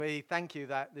We thank you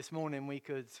that this morning we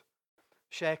could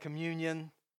share communion,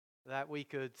 that we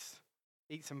could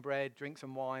eat some bread, drink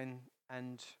some wine,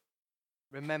 and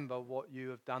remember what you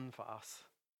have done for us.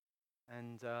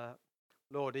 And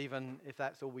Lord, even if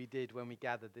that's all we did when we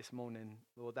gathered this morning,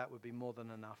 Lord, that would be more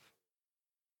than enough.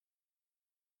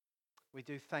 We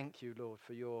do thank you, Lord,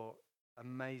 for your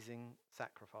amazing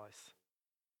sacrifice,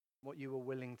 what you were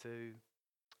willing to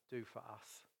do for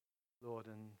us, Lord.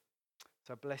 And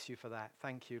so bless you for that.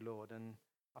 Thank you, Lord. And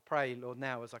I pray, Lord,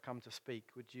 now as I come to speak,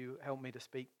 would you help me to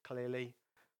speak clearly?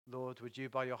 Lord, would you,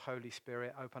 by your Holy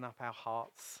Spirit, open up our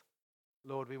hearts?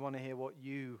 Lord, we want to hear what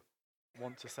you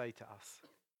want to say to us.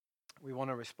 We want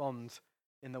to respond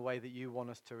in the way that you want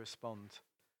us to respond.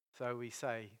 So we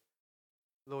say,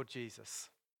 Lord Jesus,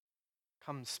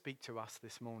 come speak to us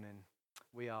this morning.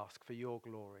 We ask for your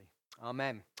glory.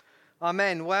 Amen.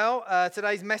 Amen. Well,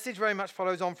 today's message very much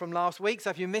follows on from last week. So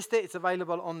if you missed it, it's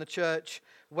available on the church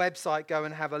website. Go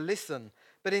and have a listen.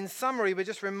 But in summary, we're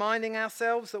just reminding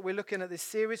ourselves that we're looking at this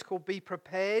series called Be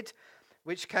Prepared,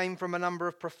 which came from a number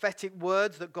of prophetic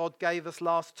words that God gave us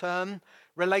last term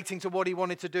relating to what he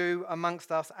wanted to do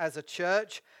amongst us as a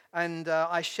church. And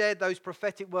I shared those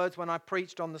prophetic words when I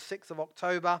preached on the 6th of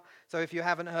October. So if you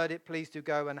haven't heard it, please do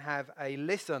go and have a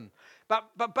listen.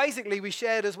 But basically, we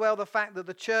shared as well the fact that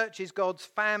the church is God's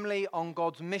family on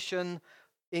God's mission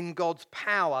in God's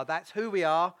power. That's who we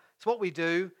are, it's what we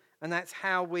do, and that's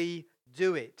how we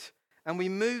do it. And we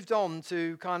moved on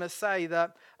to kind of say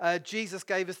that Jesus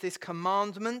gave us this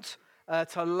commandment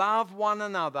to love one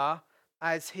another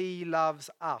as he loves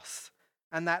us.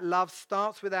 And that love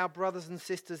starts with our brothers and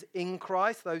sisters in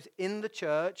Christ, those in the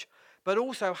church, but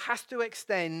also has to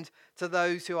extend to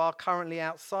those who are currently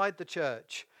outside the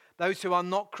church, those who are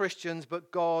not Christians,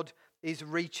 but God is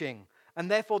reaching. And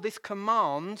therefore, this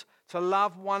command to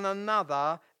love one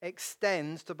another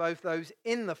extends to both those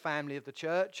in the family of the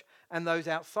church and those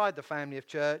outside the family of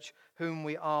church whom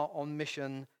we are on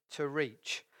mission to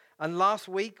reach. And last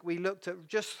week, we looked at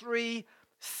just 3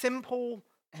 simple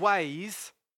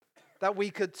ways that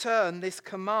we could turn this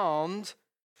command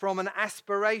from an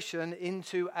aspiration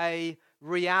into a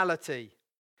reality.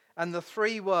 And the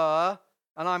 3 were,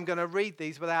 and I'm going to read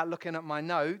these without looking at my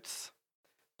notes: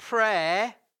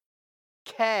 prayer,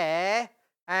 care,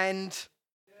 and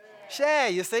share.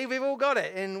 You see, we've all got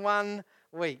it in one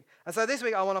week. And so this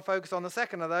week I want to focus on the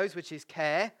second of those, which is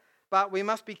care. But we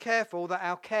must be careful that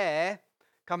our care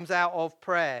comes out of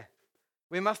prayer.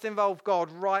 We must involve God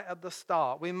right at the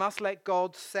start. We must let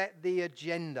God set the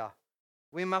agenda.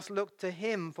 We must look to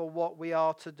him for what we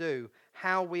are to do,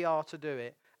 how we are to do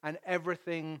it, and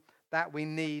everything that we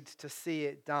need to see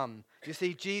it done. You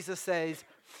see, Jesus says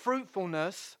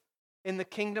fruitfulness in the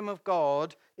kingdom of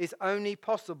God is only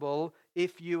possible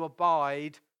if you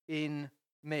abide in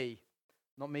me.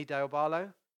 Not me, Dale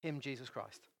Barlow, him, Jesus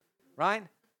Christ. Right?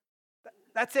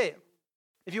 That's it.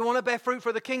 If you want to bear fruit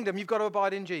for the kingdom, you've got to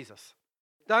abide in Jesus.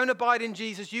 Don't abide in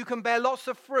Jesus. You can bear lots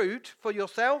of fruit for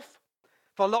yourself,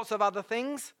 for lots of other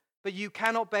things, but you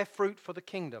cannot bear fruit for the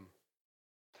kingdom.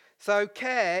 So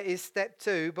care is step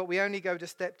 2, but we only go to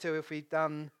step 2 if we've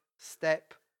done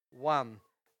step 1.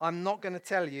 I'm not going to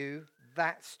tell you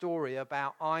that story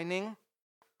about ironing.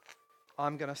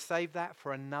 I'm going to save that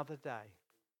for another day.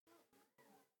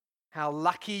 How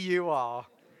lucky you are,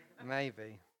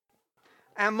 maybe.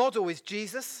 Our model is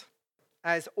Jesus,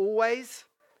 as always.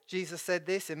 Jesus said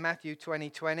this in Matthew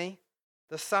 20:20.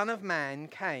 The Son of Man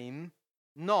came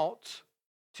not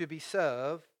to be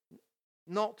served,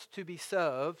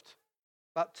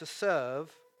 but to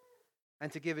serve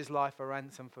and to give his life a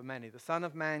ransom for many. The Son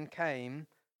of Man came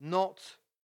not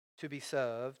to be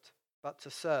served, but to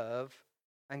serve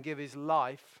and give his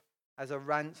life as a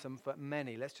ransom for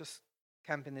many. Let's just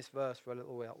camp in this verse for a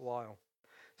little while.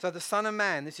 So the Son of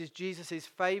Man, this is Jesus'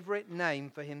 favorite name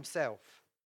for himself.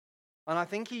 And I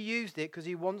think he used it because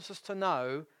he wants us to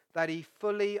know that he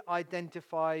fully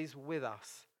identifies with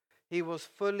us. He was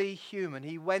fully human.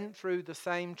 He went through the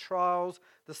same trials,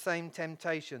 the same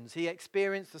temptations. He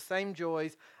experienced the same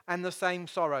joys and the same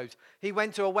sorrows. He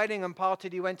went to a wedding and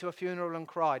partied. He went to a funeral and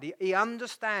cried. He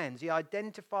understands. He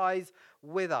identifies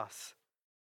with us.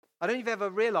 I don't know if you've ever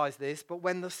realized this, but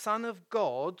when the Son of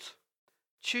God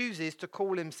chooses to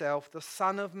call himself the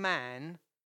Son of Man,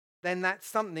 then that's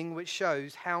something which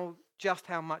shows just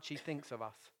how much he thinks of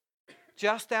us.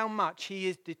 Just how much he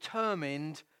is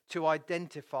determined to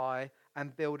identify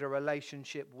and build a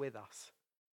relationship with us.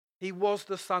 He was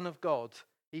the Son of God.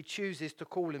 He chooses to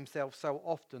call himself so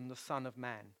often the Son of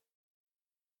Man.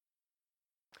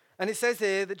 And it says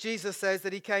here that Jesus says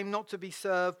that he came not to be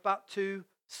served, but to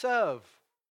serve.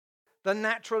 the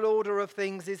natural order of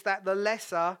things is that the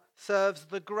lesser serves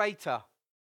the greater.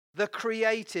 The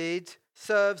created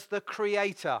serves the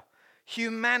creator.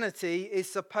 Humanity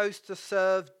is supposed to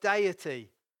serve deity.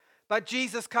 But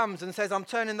Jesus comes and says, I'm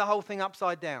turning the whole thing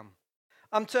upside down.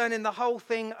 I'm turning the whole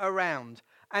thing around.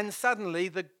 And suddenly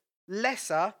the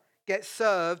lesser gets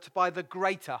served by the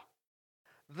greater.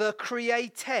 The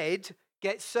created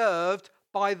gets served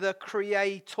by the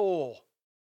creator.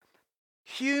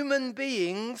 Human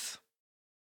beings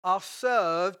are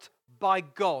served by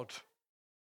God.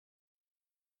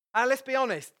 And let's be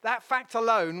honest, that fact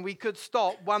alone, we could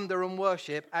stop, wonder and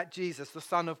worship at Jesus, the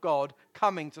Son of God,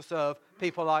 coming to serve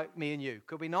people like me and you.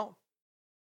 Could we not?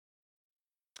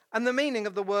 And the meaning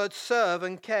of the words serve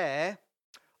and care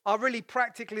are really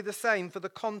practically the same for the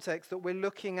context that we're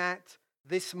looking at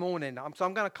this morning. So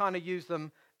I'm going to kind of use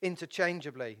them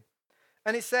interchangeably.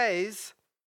 And it says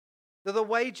that the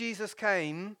way Jesus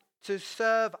came to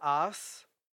serve us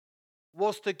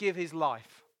was to give his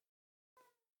life.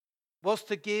 Was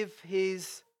to give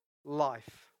his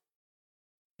life.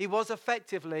 He was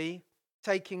effectively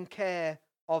taking care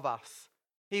of us.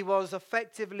 He was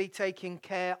effectively taking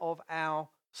care of our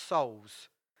souls.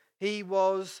 He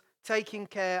was taking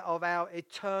care of our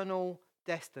eternal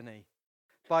destiny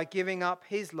by giving up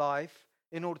his life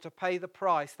in order to pay the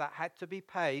price that had to be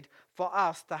paid for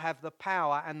us to have the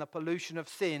power and the pollution of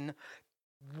sin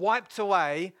wiped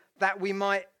away, that we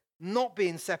might not be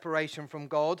in separation from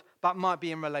God, but might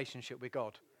be in relationship with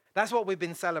God. That's what we've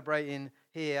been celebrating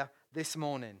here this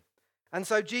morning. And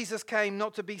so Jesus came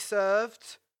not to be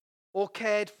served or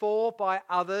cared for by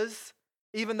others,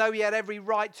 even though he had every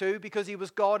right to, because he was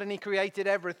God and he created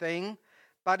everything,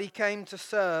 but he came to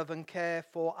serve and care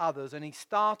for others. And he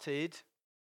started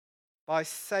by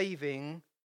saving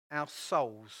our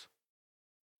souls.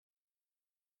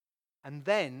 And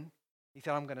then he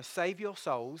said, I'm going to save your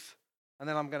souls, and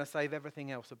then I'm going to save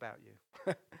everything else about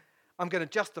you. I'm going to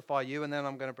justify you, and then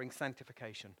I'm going to bring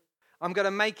sanctification. I'm going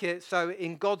to make it so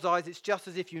in God's eyes it's just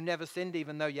as if you never sinned,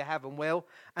 even though you have and will.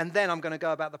 And then I'm going to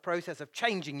go about the process of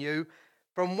changing you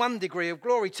from one degree of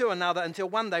glory to another, until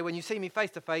one day when you see me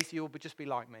face to face, you'll just be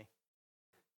like me.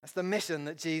 That's the mission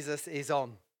that Jesus is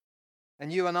on.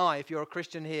 And you and I, if you're a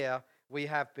Christian here, we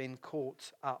have been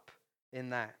caught up in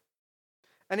that.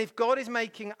 And if God is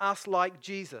making us like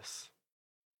Jesus,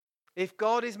 if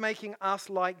God is making us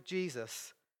like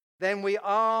Jesus, then we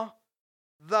are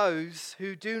those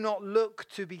who do not look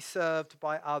to be served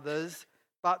by others,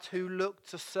 but who look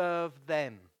to serve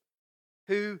them.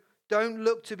 Who don't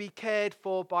look to be cared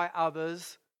for by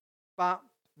others, but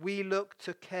we look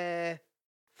to care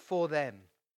for them.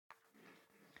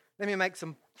 Let me make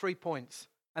 3 points,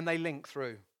 and they link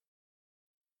through.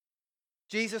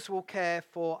 Jesus will care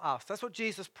for us. That's what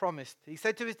Jesus promised. He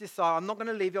said to his disciples, I'm not going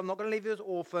to leave you. I'm not going to leave you as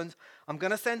orphans. I'm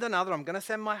going to send another. I'm going to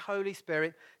send my Holy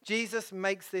Spirit. Jesus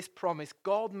makes this promise.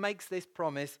 God makes this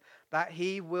promise that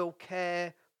he will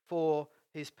care for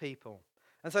his people.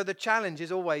 And so the challenge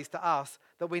is always to us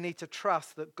that we need to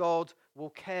trust that God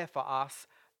will care for us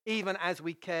even as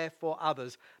we care for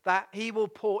others. That he will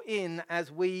pour in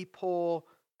as we pour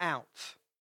out.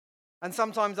 And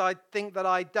sometimes I think that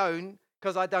I don't,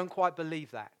 because I don't quite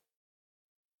believe that.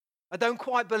 I don't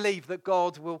quite believe that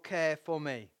God will care for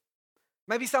me.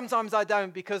 Maybe sometimes I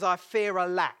don't because I fear a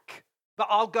lack. But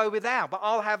I'll go without. But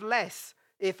I'll have less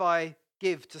if I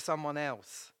give to someone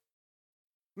else.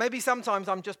 Maybe sometimes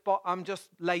I'm just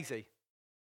lazy.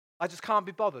 I just can't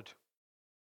be bothered.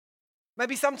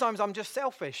 Maybe sometimes I'm just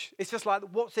selfish. It's just like,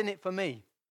 what's in it for me?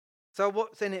 So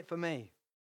what's in it for me?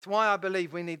 It's why I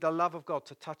believe we need the love of God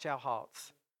to touch our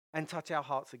hearts and touch our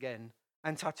hearts again.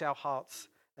 And touch our hearts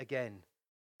again.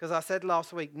 Because I said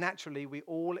last week, naturally we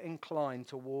all incline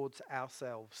towards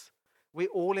ourselves. We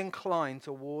all incline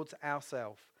towards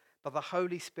ourselves. But the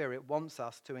Holy Spirit wants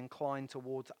us to incline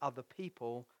towards other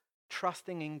people,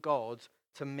 trusting in God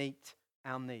to meet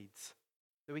our needs.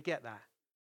 Do we get that?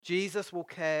 Jesus will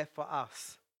care for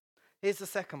us. Here's the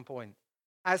second point.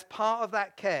 As part of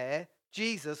that care,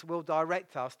 Jesus will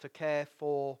direct us to care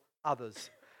for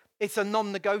others. It's a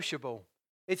non-negotiable.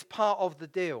 It's part of the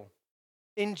deal.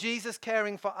 In Jesus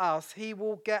caring for us, he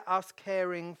will get us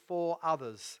caring for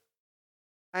others.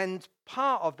 And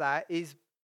part of that is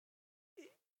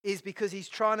because he's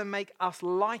trying to make us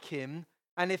like him.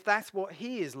 And if that's what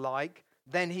he is like,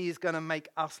 then he is going to make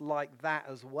us like that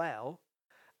as well.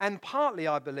 And partly,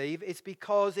 I believe, it's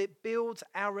because it builds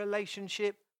our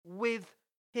relationship with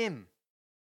him.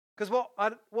 Because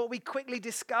what we quickly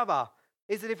discover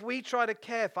is that if we try to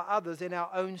care for others in our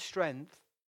own strength,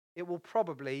 it will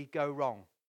probably go wrong.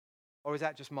 Or is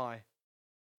that just my?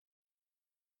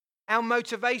 Our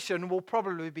motivation will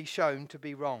probably be shown to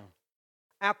be wrong.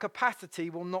 Our capacity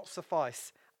will not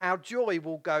suffice. Our joy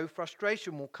will go,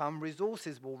 frustration will come,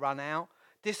 resources will run out,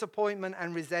 disappointment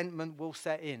and resentment will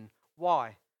set in.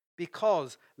 Why?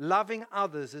 Because loving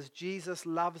others as Jesus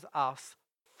loves us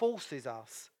forces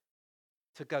us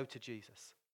to go to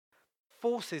Jesus,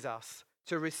 forces us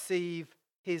to receive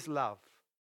his love,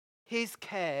 his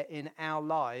care in our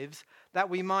lives, that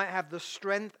we might have the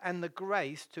strength and the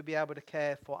grace to be able to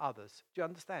care for others. Do you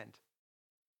understand?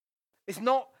 It's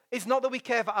not that we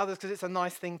care for others because it's a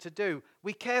nice thing to do.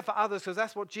 We care for others because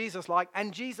that's what Jesus liked,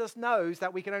 and Jesus knows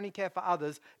that we can only care for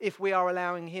others if we are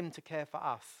allowing him to care for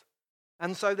us.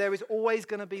 And so there is always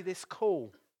going to be this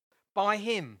call by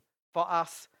him for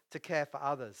us to care for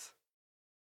others.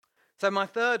 So my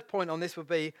third point on this would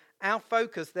be, our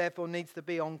focus therefore needs to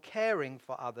be on caring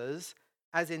for others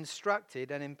as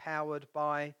instructed and empowered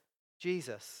by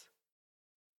Jesus.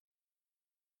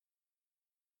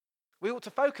 We ought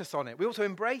to focus on it. We ought to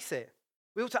embrace it.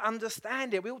 We ought to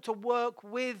understand it. We ought to work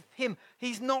with him.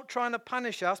 He's not trying to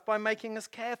punish us by making us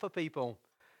care for people.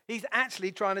 He's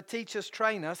actually trying to teach us,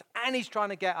 train us, and he's trying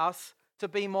to get us to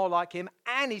be more like him,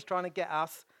 and he's trying to get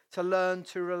us to learn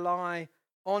to rely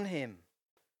on him.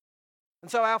 And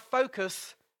so our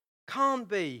focus can't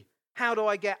be, how do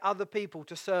I get other people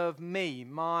to serve me,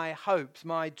 my hopes,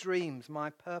 my dreams,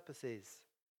 my purposes?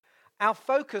 Our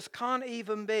focus can't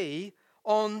even be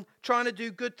on trying to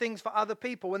do good things for other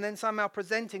people and then somehow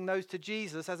presenting those to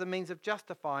Jesus as a means of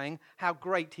justifying how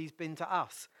great he's been to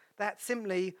us. That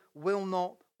simply will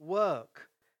not work.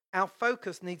 Our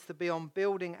focus needs to be on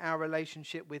building our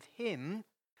relationship with him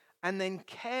and then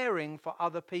caring for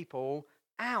other people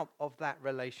out of that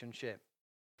relationship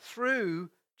through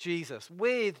Jesus,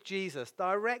 with Jesus,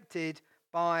 directed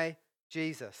by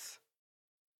Jesus.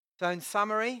 So in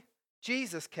summary,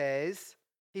 Jesus cares.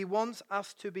 He wants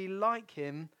us to be like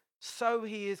him, so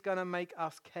he is going to make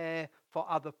us care for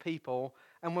other people.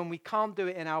 And when we can't do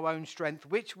it in our own strength,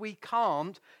 which we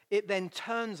can't, it then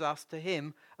turns us to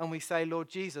him and we say, Lord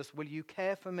Jesus, will you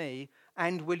care for me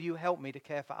and will you help me to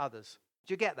care for others?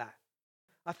 Do you get that?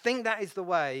 I think that is the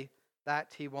way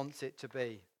that he wants it to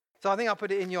be. So I think I'll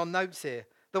put it in your notes here.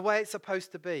 The way it's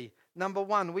supposed to be. Number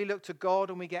one, we look to God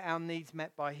and we get our needs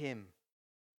met by him.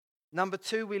 Number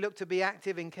two, we look to be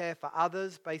active in care for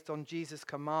others based on Jesus'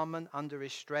 commandment under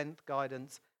his strength,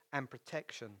 guidance, and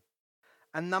protection.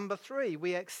 And number three,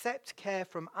 we accept care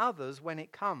from others when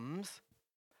it comes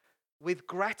with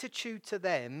gratitude to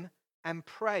them and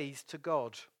praise to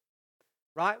God.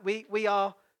 Right? We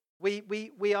are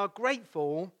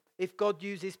grateful if God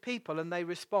uses people and they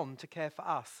respond to care for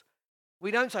us. We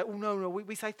don't say, oh, no.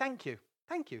 We say, thank you.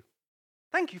 Thank you.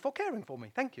 Thank you for caring for me.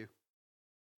 Thank you.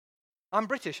 I'm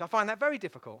British. I find that very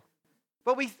difficult.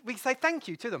 But we say thank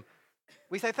you to them.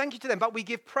 We say thank you to them, but we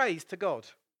give praise to God.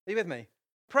 Are you with me?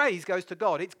 Praise goes to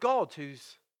God. It's God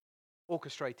who's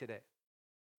orchestrated it.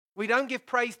 We don't give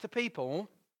praise to people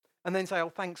and then say, oh,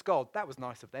 thanks God. That was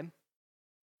nice of them.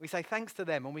 We say thanks to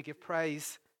them and we give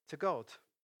praise to God.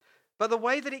 But the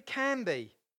way that it can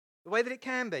be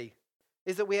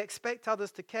is that we expect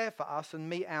others to care for us and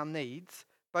meet our needs,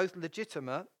 both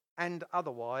legitimate and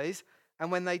otherwise,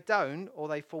 and when they don't or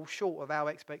they fall short of our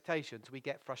expectations, we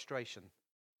get frustration.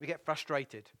 We get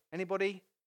frustrated. Anybody?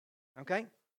 Okay?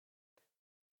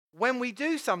 When we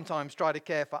do sometimes try to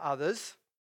care for others,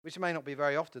 which may not be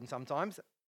very often sometimes,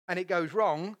 and it goes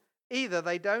wrong, either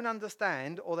they don't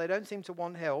understand or they don't seem to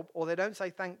want help or they don't say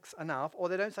thanks enough or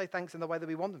they don't say thanks in the way that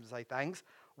we want them to say thanks,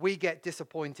 we get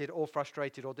disappointed or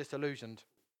frustrated or disillusioned.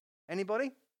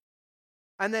 Anybody?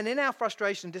 And then in our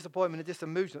frustration, disappointment,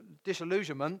 and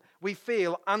disillusionment, we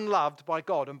feel unloved by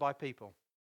God and by people.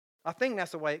 I think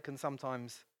that's the way it can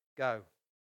sometimes go.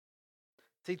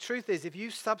 See, truth is, if you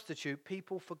substitute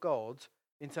people for God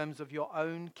in terms of your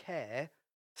own care,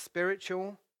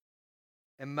 spiritual,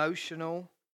 emotional,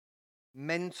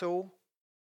 mental,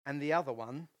 and the other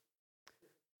one,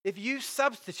 if you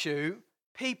substitute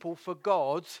people for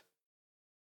God,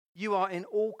 you are in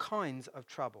all kinds of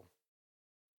trouble.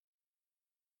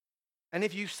 And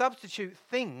if you substitute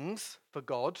things for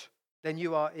God, then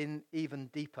you are in even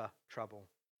deeper trouble.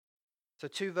 So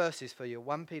 2 verses for you,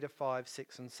 1 Peter 5,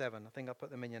 6 and 7. I think I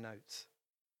put them in your notes.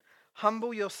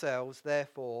 Humble yourselves,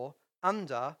 therefore,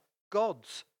 under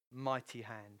God's mighty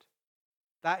hand,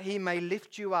 that he may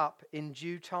lift you up in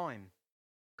due time.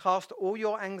 Cast all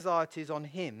your anxieties on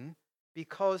him,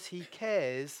 because he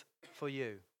cares for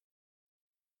you.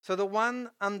 So the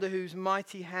one under whose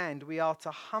mighty hand we are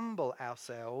to humble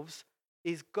ourselves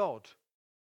is God.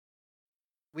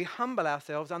 We humble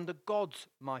ourselves under God's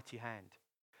mighty hand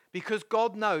because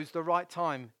God knows the right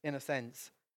time, in a sense,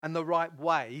 and the right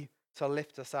way to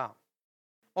lift us up.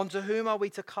 Onto whom are we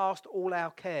to cast all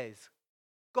our cares?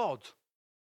 God.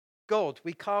 God.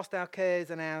 We cast our cares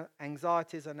and our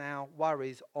anxieties and our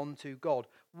worries onto God.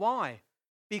 Why?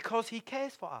 Because he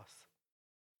cares for us.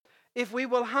 If we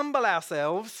will humble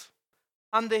ourselves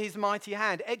under his mighty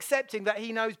hand, accepting that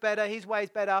he knows better, his way is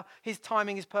better, his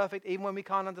timing is perfect, even when we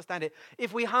can't understand it.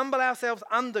 If we humble ourselves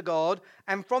under God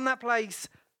and from that place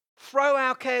throw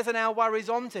our cares and our worries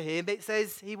onto him, it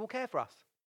says he will care for us.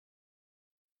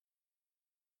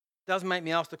 It does make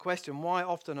me ask the question, why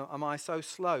often am I so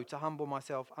slow to humble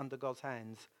myself under God's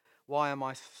hands? Why am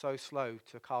I so slow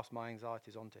to cast my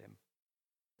anxieties onto him?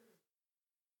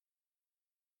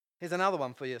 Here's another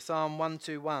one for you. Psalm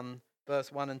 121,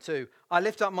 verse 1 and 2. I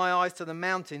lift up my eyes to the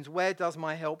mountains. Where does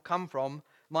my help come from?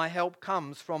 My help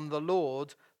comes from the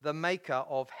Lord, the maker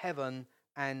of heaven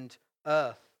and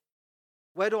earth.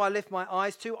 Where do I lift my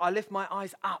eyes to? I lift my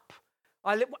eyes up.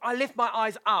 I lift my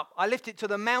eyes up. I lift it to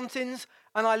the mountains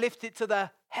and I lift it to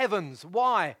the heavens.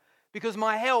 Why? Because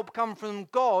my help comes from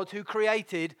God who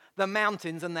created the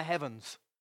mountains and the heavens.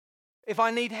 If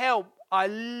I need help, I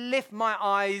lift my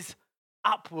eyes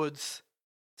upwards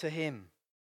to him.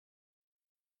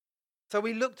 So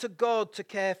we look to God to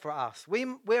care for us.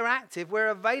 We're active, we're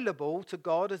available to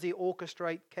God as he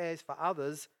orchestrates cares for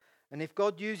others. And if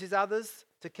God uses others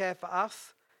to care for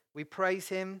us, we praise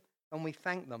him and we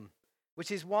thank them. Which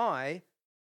is why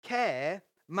care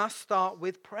must start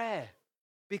with prayer.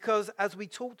 Because as we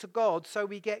talk to God, so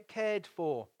we get cared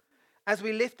for. As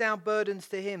we lift our burdens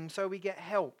to him, so we get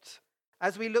helped.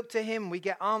 As we look to him, we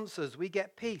get answers, we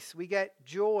get peace, we get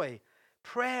joy.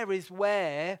 Prayer is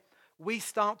where we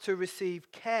start to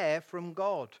receive care from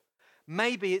God.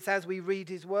 Maybe it's as we read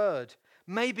his word.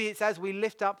 Maybe it's as we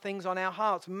lift up things on our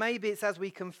hearts. Maybe it's as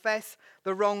we confess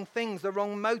the wrong things, the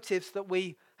wrong motives that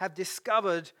we have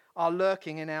discovered are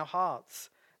lurking in our hearts.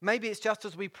 Maybe it's just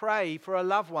as we pray for a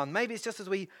loved one. Maybe it's just as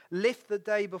we lift the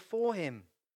day before him.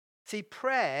 See,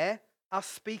 prayer, us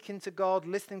speaking to God,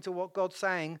 listening to what God's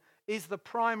saying, is the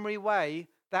primary way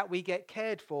that we get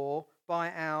cared for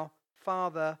by our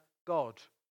Father God.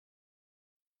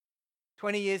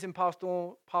 20 years in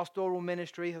pastoral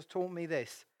ministry has taught me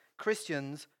this.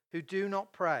 Christians who do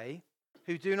not pray,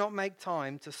 who do not make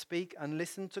time to speak and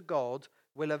listen to God,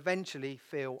 will eventually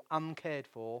feel uncared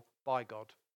for by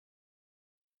God.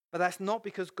 But that's not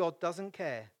because God doesn't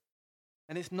care.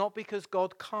 And it's not because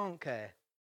God can't care.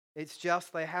 It's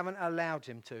just they haven't allowed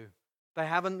him to. They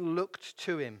haven't looked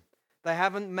to him. They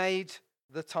haven't made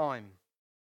the time.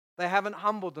 They haven't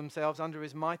humbled themselves under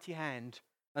his mighty hand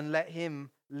and let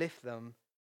him lift them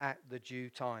at the due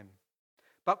time.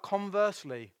 But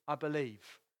conversely, I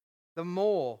believe, the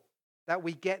more that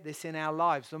we get this in our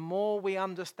lives, the more we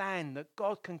understand that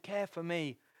God can care for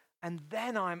me and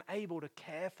then I'm able to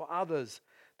care for others,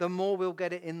 the more we'll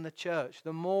get it in the church,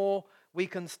 the more we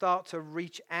can start to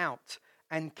reach out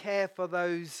and care for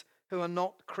those who are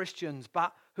not Christians,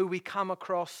 but who we come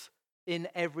across in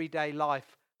everyday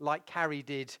life, like Carrie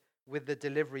did with the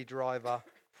delivery driver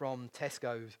from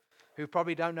Tesco's, who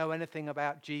probably don't know anything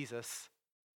about Jesus.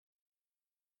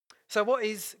 So what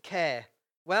is care?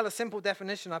 Well, a simple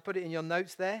definition, I put it in your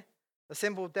notes there. A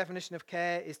simple definition of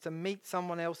care is to meet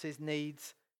someone else's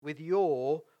needs with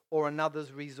your or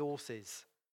another's resources.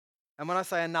 And when I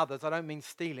say another's, I don't mean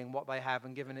stealing what they have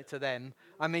and giving it to them.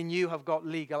 I mean you have got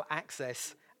legal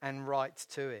access and rights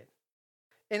to it.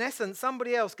 In essence,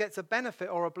 somebody else gets a benefit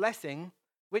or a blessing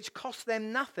which costs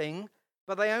them nothing,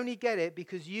 but they only get it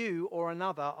because you or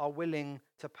another are willing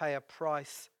to pay a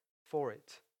price for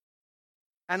it.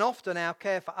 And often our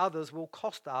care for others will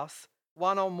cost us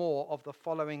one or more of the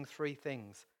following three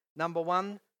things. Number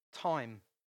one, time.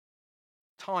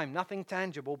 Time, nothing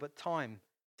tangible, but time.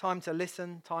 Time to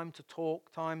listen, time to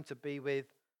talk, time to be with,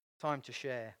 time to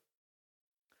share.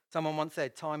 Someone once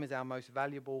said, time is our most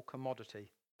valuable commodity.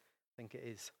 I think it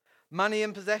is. Money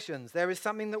and possessions. There is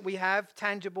something that we have,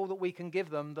 tangible, that we can give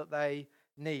them that they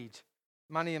need.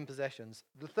 Money and possessions.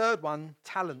 The third one,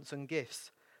 talents and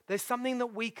gifts. There's something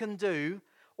that we can do,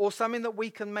 or something that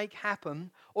we can make happen,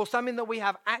 or something that we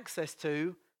have access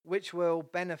to, which will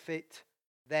benefit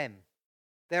them.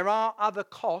 There are other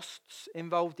costs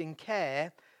involved in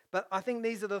care, but I think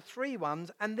these are the three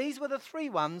ones, and these were the three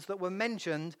ones that were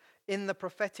mentioned in the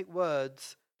prophetic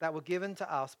words that were given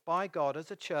to us by God as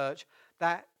a church,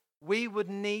 that we would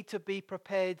need to be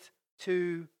prepared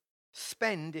to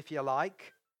spend, if you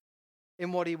like,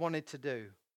 in what he wanted to do.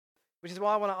 Which is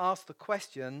why I want to ask the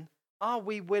question, are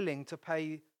we willing to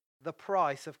pay the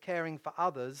price of caring for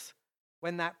others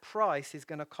when that price is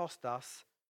going to cost us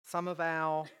some of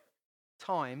our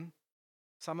time,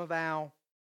 some of our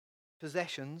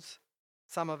possessions,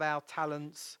 some of our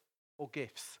talents or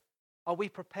gifts? Are we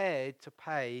prepared to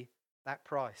pay that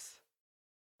price?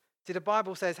 See, the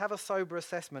Bible says, have a sober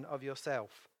assessment of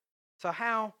yourself. So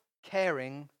how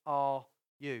caring are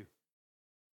you?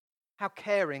 How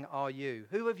caring are you?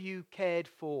 Who have you cared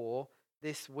for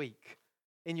this week?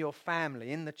 In your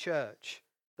family, in the church,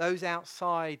 those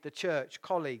outside the church,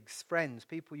 colleagues, friends,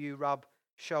 people you rub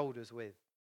shoulders with.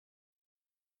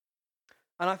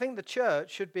 And I think the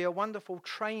church should be a wonderful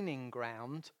training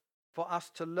ground for us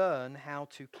to learn how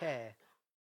to care.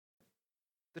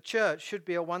 The church should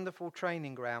be a wonderful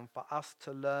training ground for us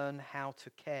to learn how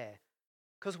to care.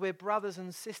 Because we're brothers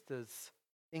and sisters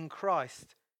in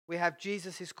Christ. We have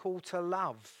Jesus' call to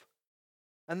love.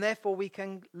 And therefore we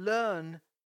can learn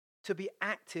to be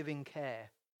active in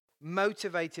care,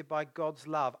 motivated by God's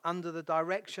love, under the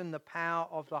direction, the power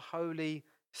of the Holy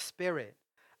Spirit.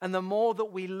 And the more that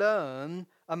we learn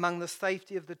among the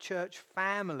safety of the church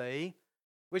family,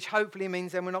 which hopefully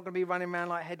means then we're not going to be running around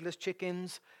like headless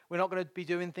chickens. We're not going to be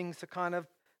doing things to kind of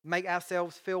make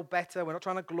ourselves feel better. We're not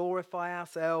trying to glorify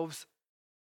ourselves.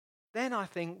 Then I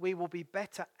think we will be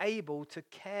better able to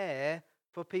care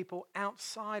for people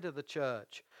outside of the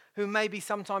church who maybe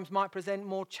sometimes might present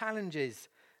more challenges.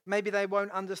 Maybe they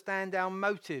won't understand our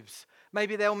motives.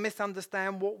 Maybe they'll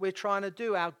misunderstand what we're trying to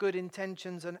do, our good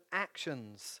intentions and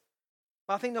actions.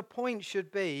 But I think the point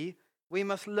should be we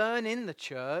must learn in the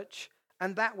church,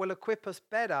 and that will equip us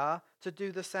better to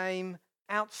do the same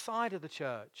outside of the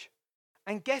church.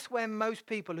 And guess where most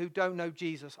people who don't know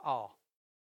Jesus are?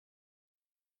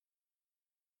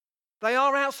 They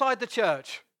are outside the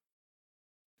church.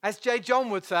 As J. John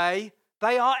would say,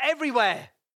 they are everywhere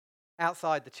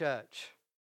outside the church.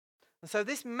 And so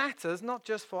this matters not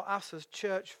just for us as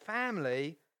church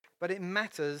family, but it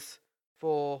matters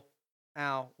for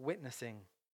our witnessing.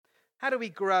 How do we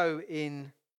grow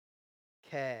in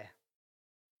care?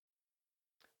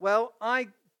 Well,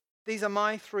 these are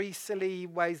my 3 silly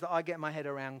ways that I get my head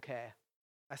around care.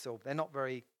 That's all. They're not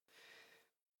very,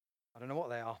 I don't know what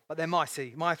they are, but they're my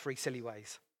 3 silly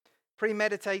ways.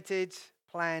 Premeditated,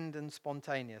 planned, and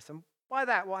spontaneous. And by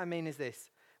that, what I mean is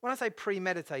this. When I say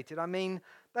premeditated, I mean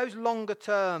those longer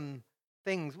term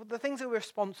things, the things that we're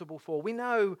responsible for. We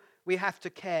know we have to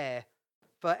care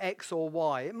for X or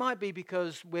Y. It might be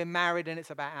because we're married and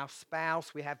it's about our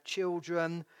spouse, we have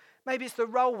children. Maybe it's the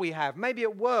role we have. Maybe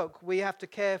at work we have to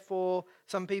care for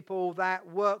some people that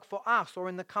work for us or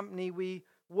in the company we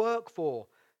work for.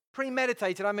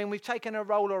 Premeditated, I mean we've taken a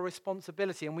role or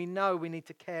responsibility and we know we need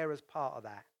to care as part of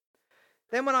that.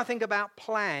 Then when I think about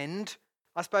planned,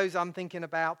 I suppose I'm thinking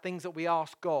about things that we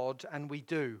ask God and we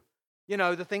do. You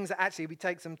know, the things that actually we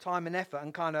take some time and effort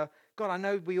and kind of, God, I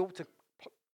know we ought to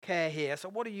care here, so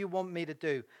what do you want me to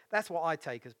do? That's what I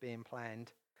take as being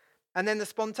planned. And then the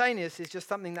spontaneous is just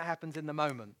something that happens in the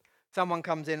moment. Someone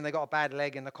comes in and they've got a bad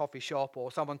leg in the coffee shop,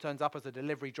 or someone turns up as a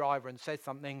delivery driver and says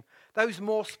something. Those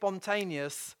more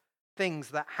spontaneous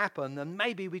things that happen, and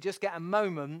maybe we just get a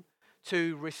moment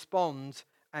to respond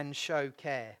and show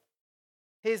care.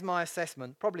 Here's my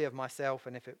assessment, probably of myself,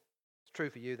 and if it's true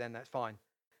for you, then that's fine.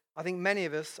 I think many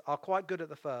of us are quite good at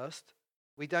the first.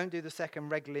 We don't do the second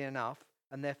regularly enough,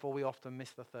 and therefore we often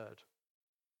miss the third.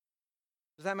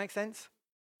 Does that make sense?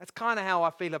 That's kind of how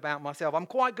I feel about myself. I'm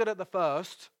quite good at the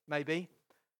first, maybe.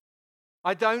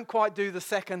 I don't quite do the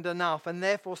second enough, and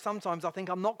therefore sometimes I think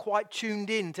I'm not quite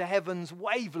tuned in to heaven's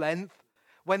wavelength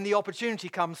when the opportunity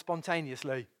comes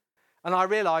spontaneously. And I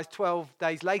realise 12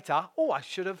 days later, I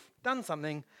should have done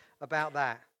something about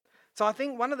that. So I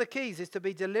think one of the keys is to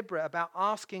be deliberate about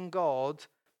asking God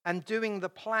and doing the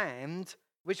planned,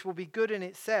 which will be good in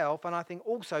itself, and I think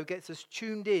also gets us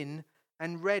tuned in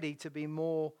and ready to be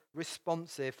more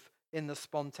responsive in the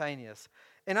spontaneous.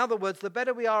 In other words, the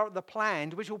better we are at the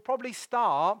planned, which will probably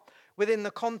start within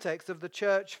the context of the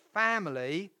church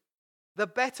family, the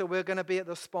better we're going to be at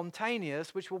the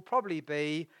spontaneous, which will probably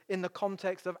be in the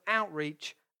context of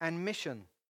outreach and mission.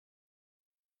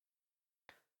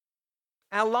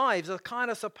 Our lives are kind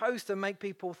of supposed to make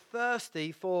people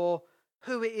thirsty for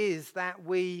who it is that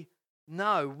we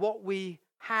know, what we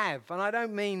have. And I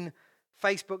don't mean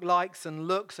Facebook likes and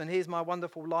looks and here's my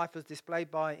wonderful life as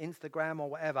displayed by Instagram or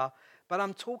whatever, but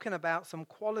I'm talking about some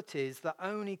qualities that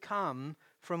only come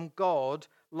from God,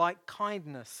 like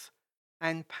kindness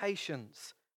and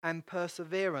patience and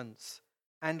perseverance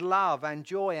and love and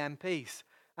joy and peace,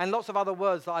 and lots of other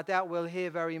words that I doubt we'll hear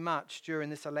very much during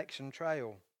this election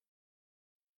trail.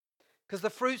 Because the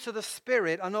fruits of the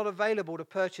Spirit are not available to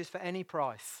purchase for any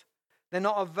price. They're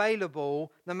not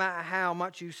available no matter how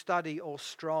much you study or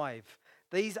strive.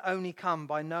 These only come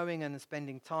by knowing and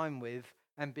spending time with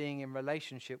and being in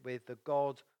relationship with the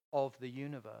God of the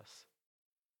universe.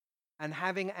 And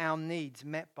having our needs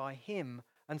met by him,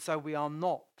 and so we are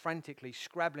not frantically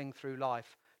scrabbling through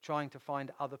life trying to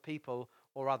find other people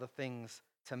or other things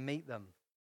to meet them.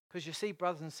 Because you see,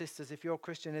 brothers and sisters, if you're a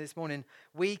Christian this morning,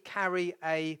 we carry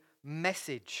a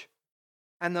message.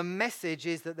 And the message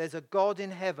is that there's a God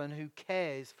in heaven who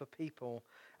cares for people.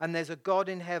 And there's a God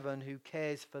in heaven who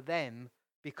cares for them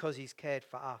because he's cared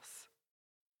for us.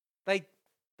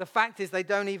 The fact is they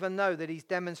don't even know that he's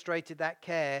demonstrated that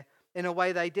care in a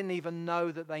way they didn't even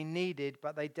know that they needed,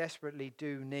 but they desperately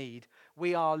do need.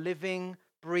 We are living,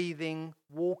 breathing,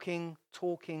 walking,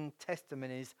 talking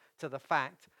testimonies to the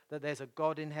fact that there's a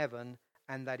God in heaven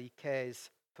and that he cares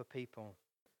for people.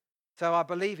 So I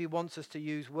believe he wants us to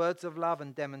use words of love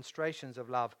and demonstrations of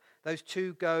love. Those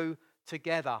two go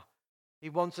together. He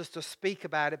wants us to speak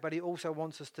about it, but he also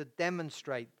wants us to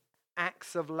demonstrate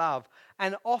acts of love.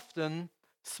 And often,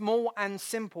 small and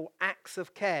simple acts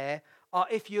of care are,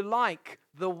 if you like,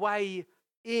 the way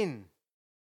in.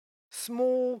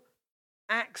 Small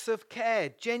acts of care,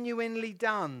 genuinely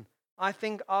done, I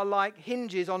think are like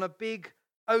hinges on a big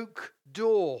oak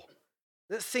door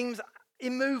that seems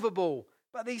immovable.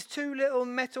 But these two little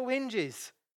metal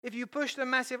hinges, if you push the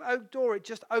massive oak door, it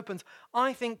just opens.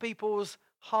 I think people's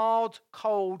hard,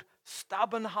 cold,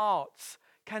 stubborn hearts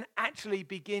can actually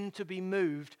begin to be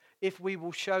moved if we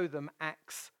will show them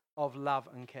acts of love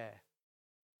and care.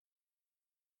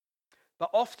 But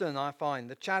often I find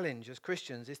the challenge as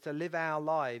Christians is to live our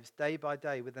lives day by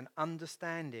day with an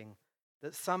understanding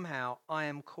that somehow I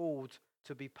am called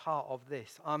to be part of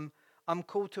this. I'm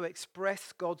called to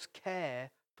express God's care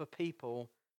for people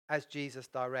as Jesus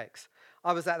directs.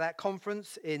 I was at that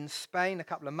conference in Spain a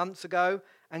couple of months ago,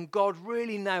 and God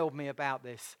really nailed me about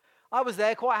this. I was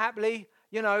there quite happily.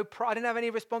 I didn't have any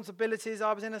responsibilities.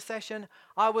 I was in a session.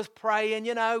 I was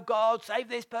praying, God, save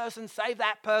this person, save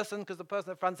that person, because the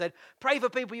person at the front said, pray for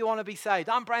people you want to be saved.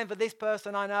 I'm praying for this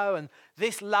person I know and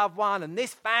this loved one and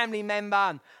this family member.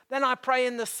 And then I pray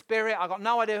in the Spirit. I got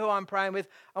no idea who I'm praying with.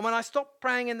 And when I stop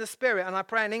praying in the Spirit and I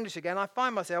pray in English again, I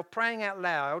find myself praying out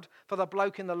loud for the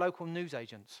bloke in the local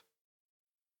newsagents.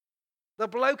 The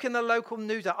bloke in the local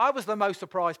newsagent. I was the most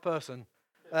surprised person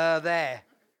there.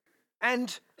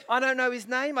 And I don't know his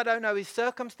name, I don't know his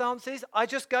circumstances. I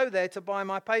just go there to buy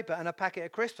my paper and a packet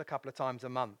of crisps a couple of times a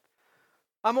month.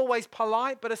 I'm always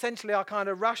polite, but essentially I kind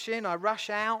of rush in, I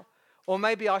rush out, or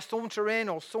maybe I saunter in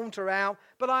or saunter out,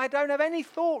 but I don't have any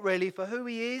thought really for who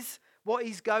he is, what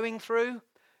he's going through.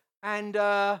 And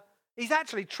he's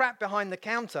actually trapped behind the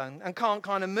counter and can't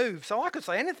kind of move, so I could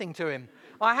say anything to him.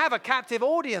 I have a captive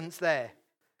audience there.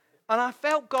 And I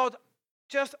felt God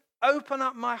just open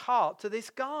up my heart to this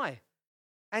guy.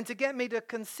 And to get me to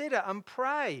consider and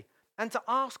pray and to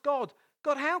ask God,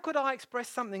 how could I express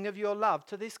something of your love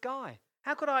to this guy?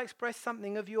 How could I express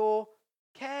something of your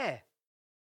care?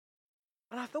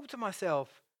 And I thought to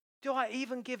myself, do I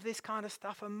even give this kind of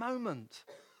stuff a moment?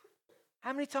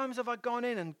 How many times have I gone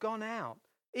in and gone out?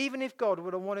 Even if God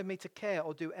would have wanted me to care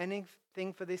or do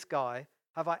anything for this guy,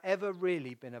 have I ever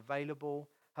really been available?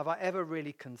 Have I ever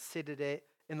really considered it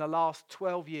in the last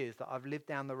 12 years that I've lived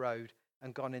down the road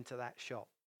and gone into that shop?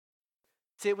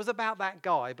 See, it was about that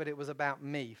guy, but it was about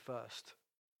me first.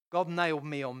 God nailed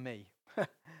me on me.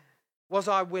 Was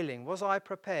I willing? Was I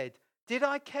prepared? Did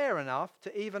I care enough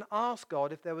to even ask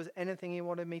God if there was anything he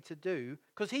wanted me to do?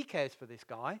 Because he cares for this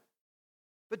guy.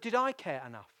 But did I care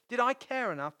enough? Did I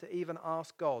care enough to even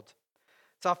ask God?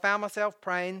 So I found myself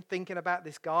praying, thinking about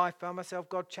this guy. I found myself,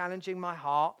 God, challenging my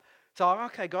heart. So,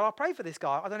 okay, God, I'll pray for this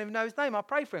guy. I don't even know his name. I'll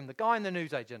pray for him. The guy in the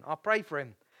newsagent. I'll pray for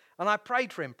him. And I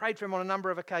prayed for him on a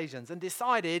number of occasions and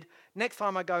decided next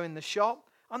time I go in the shop,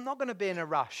 I'm not going to be in a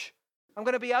rush. I'm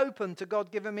going to be open to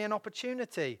God giving me an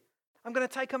opportunity. I'm going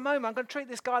to take a moment. I'm going to treat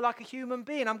this guy like a human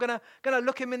being. I'm going to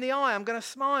look him in the eye. I'm going to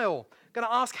smile. I'm going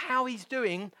to ask how he's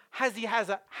doing. Has he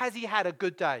had a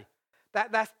good day?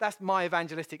 That's my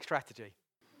evangelistic strategy.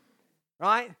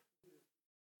 Right?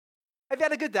 Have you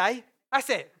had a good day? That's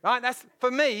it. Right?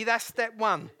 For me, that's step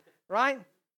one. Right?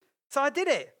 So I did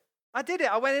it.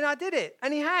 I went in, I did it.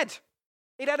 And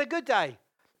he'd had a good day.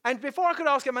 And before I could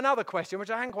ask him another question, which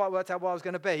I hadn't quite worked out what I was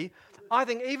going to be, I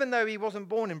think even though he wasn't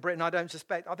born in Britain, I don't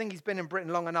suspect, I think he's been in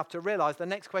Britain long enough to realise the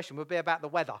next question would be about the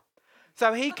weather.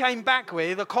 So he came back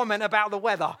with a comment about the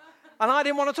weather. And I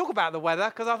didn't want to talk about the weather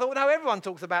because I thought, no, everyone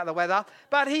talks about the weather.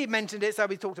 But he mentioned it, so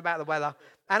we talked about the weather.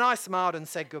 And I smiled and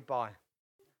said goodbye.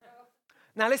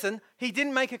 Now listen, he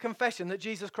didn't make a confession that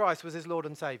Jesus Christ was his Lord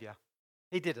and Saviour.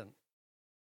 He didn't.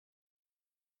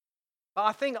 But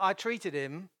I think I treated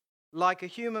him like a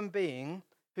human being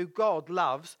who God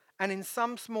loves And in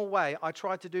some small way, I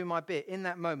try to do my bit in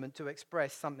that moment to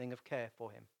express something of care for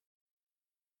him.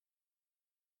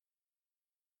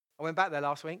 I went back there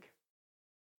last week.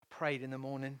 I prayed in the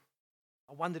morning.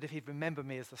 I wondered if he'd remember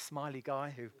me as the smiley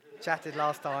guy who chatted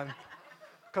last time,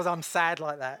 because I'm sad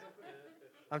like that.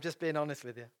 I'm just being honest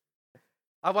with you.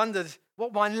 I wondered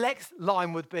what my next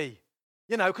line would be,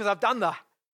 because I've done the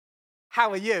 "how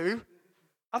are you?"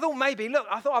 I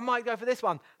thought I might go for this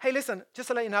one. Hey, listen, just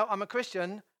to let you know, I'm a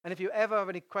Christian, and if you ever have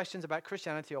any questions about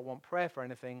Christianity or want prayer for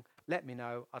anything, let me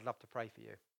know. I'd love to pray for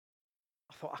you.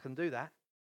 I thought I can do that.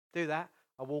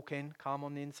 I walk in, calm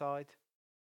on the inside.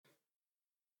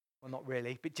 Well, not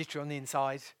really, but jittery on the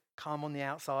inside, calm on the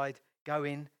outside. Go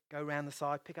in, go round the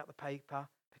side, pick up the paper,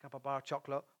 pick up a bar of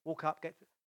chocolate, walk up,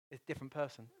 it's a different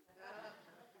person.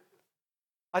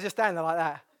 I just stand there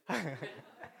like that.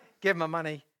 Give my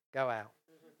money, go out.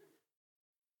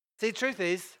 See, the truth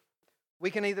is,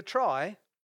 we can either try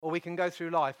or we can go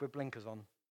through life with blinkers on.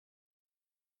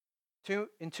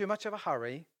 In too much of a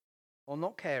hurry, or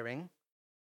not caring,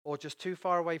 or just too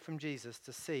far away from Jesus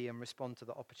to see and respond to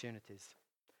the opportunities.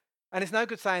 And it's no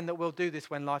good saying that we'll do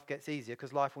this when life gets easier,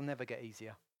 because life will never get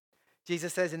easier.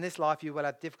 Jesus says in this life you will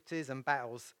have difficulties and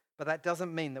battles, but that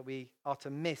doesn't mean that we are to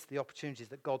miss the opportunities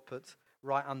that God puts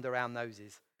right under our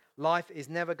noses. Life is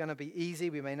never going to be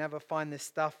easy. We may never find this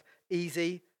stuff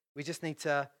easy. We just need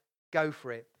to go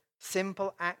for it.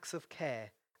 Simple acts of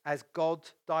care as God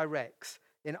directs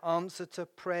in answer to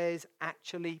prayers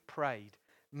actually prayed,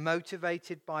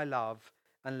 motivated by love,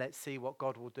 and let's see what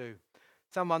God will do.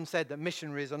 Someone said that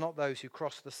missionaries are not those who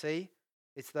cross the sea,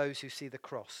 it's those who see the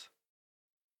cross.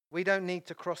 We don't need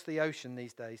to cross the ocean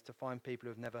these days to find people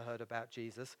who've never heard about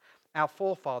Jesus. Our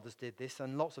forefathers did this,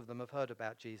 and lots of them have heard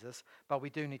about Jesus, but we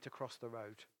do need to cross the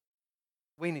road.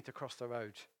 We need to cross the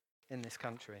road in this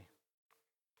country.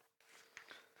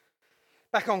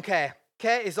 Back on care.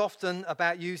 Care is often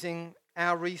about using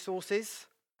our resources,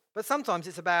 but sometimes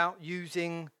it's about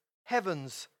using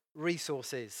heaven's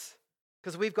resources,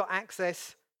 because we've got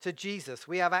access to Jesus.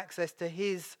 We have access to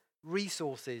his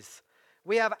resources.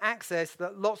 We have access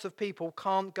that lots of people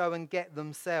can't go and get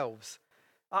themselves.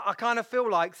 I kind of feel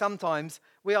like sometimes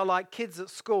we are like kids at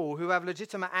school who have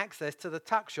legitimate access to the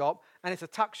tuck shop, and it's a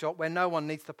tuck shop where no one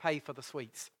needs to pay for the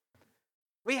sweets.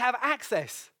 We have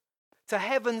access to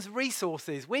heaven's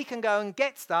resources. We can go and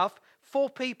get stuff for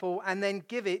people and then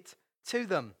give it to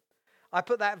them. I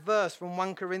put that verse from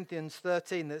 1 Corinthians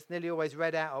 13 that's nearly always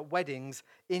read out at weddings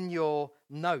in your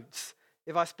notes.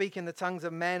 If I speak in the tongues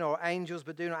of men or angels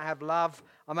but do not have love,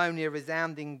 I'm only a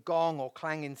resounding gong or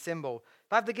clanging cymbal.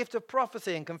 If I have the gift of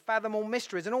prophecy and can fathom all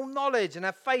mysteries and all knowledge and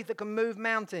have faith that can move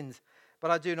mountains,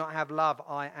 but I do not have love,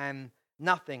 I am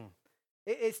nothing.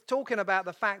 It's talking about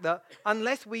the fact that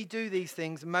unless we do these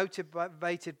things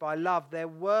motivated by love, they're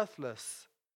worthless.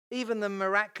 Even the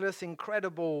miraculous,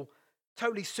 incredible,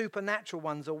 totally supernatural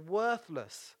ones are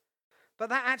worthless. But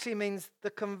that actually means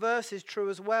the converse is true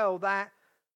as well, that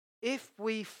if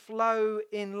we flow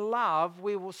in love,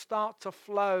 we will start to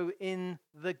flow in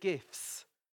the gifts.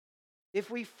 If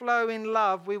we flow in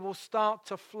love, we will start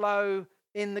to flow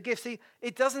in the gifts. See,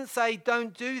 it doesn't say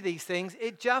don't do these things.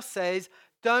 It just says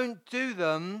don't do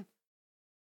them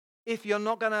if you're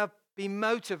not going to be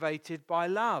motivated by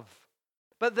love.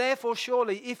 But therefore,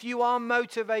 surely, if you are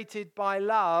motivated by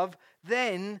love,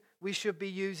 then we should be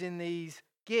using these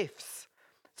gifts.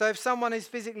 So if someone is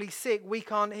physically sick, we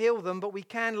can't heal them, but we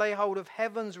can lay hold of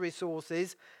heaven's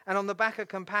resources and on the back of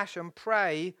compassion,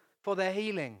 pray for their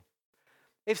healing.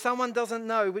 If someone doesn't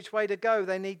know which way to go,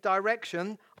 they need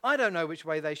direction. I don't know which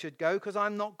way they should go because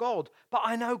I'm not God, but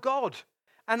I know God.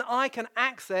 And I can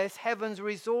access heaven's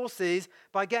resources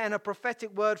by getting a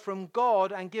prophetic word from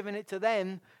God and giving it to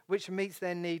them, which meets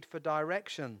their need for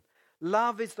direction.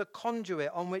 Love is the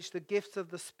conduit on which the gifts of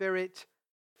the Spirit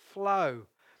flow.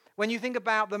 When you think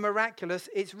about the miraculous,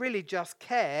 it's really just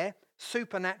care,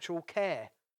 supernatural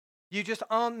care. You just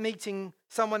aren't meeting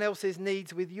someone else's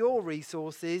needs with your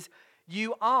resources.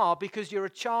 You are, because you're a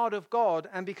child of God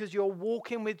and because you're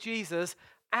walking with Jesus,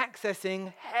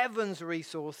 accessing heaven's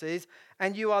resources,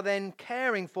 and you are then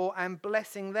caring for and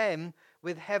blessing them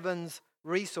with heaven's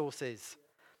resources.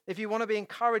 If you want to be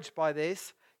encouraged by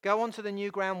this, go onto the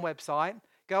New Ground website,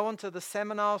 go onto the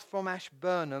Seminars from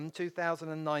Ashburnham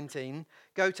 2019,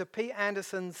 go to Pete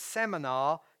Anderson's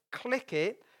seminar, click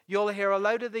it. You'll hear a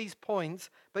load of these points,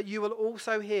 but you will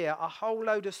also hear a whole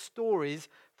load of stories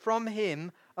from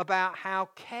him about how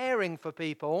caring for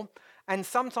people, and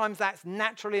sometimes that's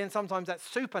naturally and sometimes that's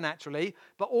supernaturally,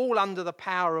 but all under the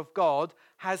power of God,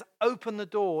 has opened the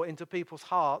door into people's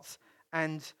hearts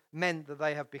and meant that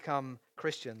they have become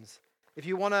Christians. If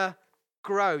you want to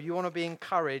grow, you want to be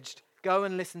encouraged, go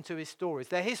and listen to his stories.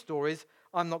 They're his stories.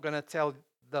 I'm not going to tell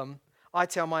them. I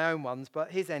tell my own ones,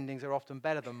 but his endings are often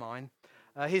better than mine.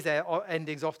 His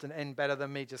endings often end better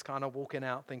than me just kind of walking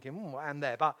out thinking, I'm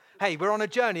there. But hey, we're on a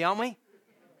journey, aren't we?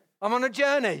 I'm on a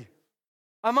journey.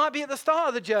 I might be at the start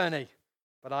of the journey,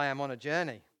 but I am on a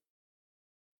journey.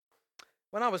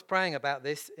 When I was praying about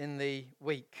this in the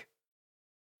week,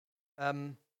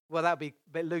 well, that would be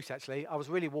a bit loose, actually. I was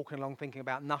really walking along thinking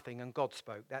about nothing, and God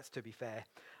spoke. That's to be fair.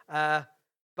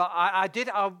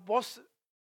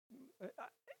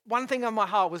 One thing on my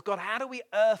heart was, God, how do we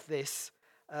earth this?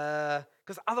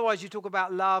 Because otherwise you talk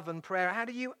about love and prayer. How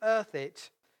do you earth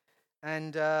it?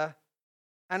 And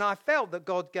I felt that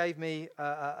God gave me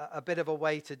a bit of a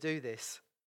way to do this.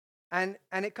 And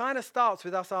it kind of starts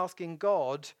with us asking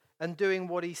God and doing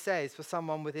what he says for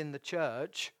someone within the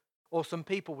church or some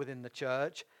people within the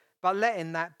church, but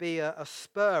letting that be a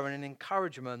spur and an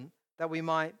encouragement that we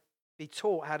might be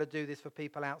taught how to do this for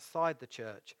people outside the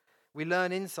church. We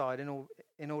learn inside in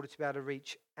order to be able to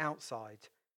reach outside.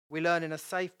 We learn in a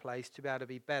safe place to be able to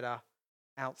be better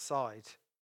outside.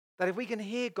 That if we can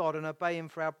hear God and obey him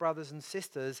for our brothers and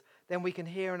sisters, then we can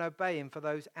hear and obey him for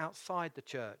those outside the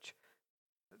church.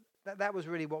 That was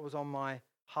really what was on my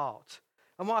heart.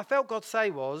 And what I felt God say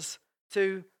was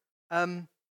to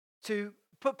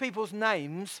put people's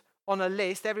names on a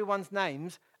list, everyone's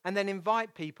names, and then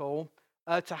invite people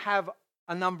to have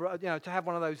a number, to have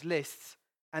one of those lists,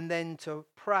 and then to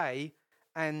pray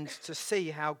and to see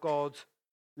how God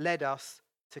led us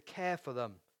to care for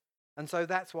them. And so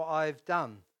that's what I've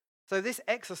done. So this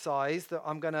exercise that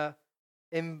I'm going to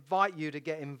invite you to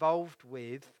get involved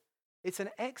with, it's an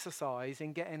exercise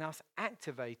in getting us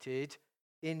activated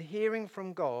in hearing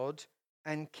from God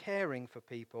and caring for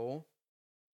people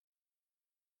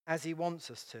as he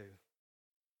wants us to.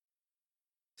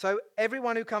 So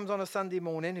everyone who comes on a Sunday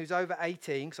morning who's over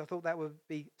 18, because I thought that would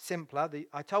be simpler.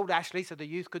 I told Ashley so the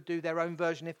youth could do their own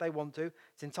version if they want to.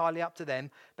 It's entirely up to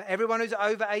them. But everyone who's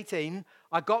over 18,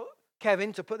 I got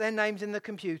Kevin to put their names in the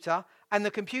computer, and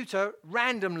the computer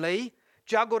randomly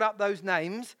juggled up those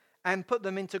names and put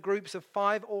them into groups of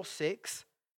 5 or 6.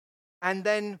 And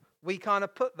then we kind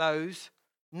of put those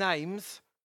names,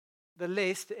 the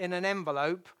list, in an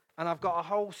envelope. And I've got a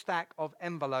whole stack of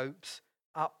envelopes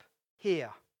up here.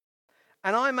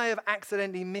 And I may have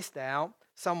accidentally missed out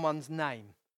someone's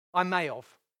name. I may have.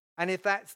 And if that's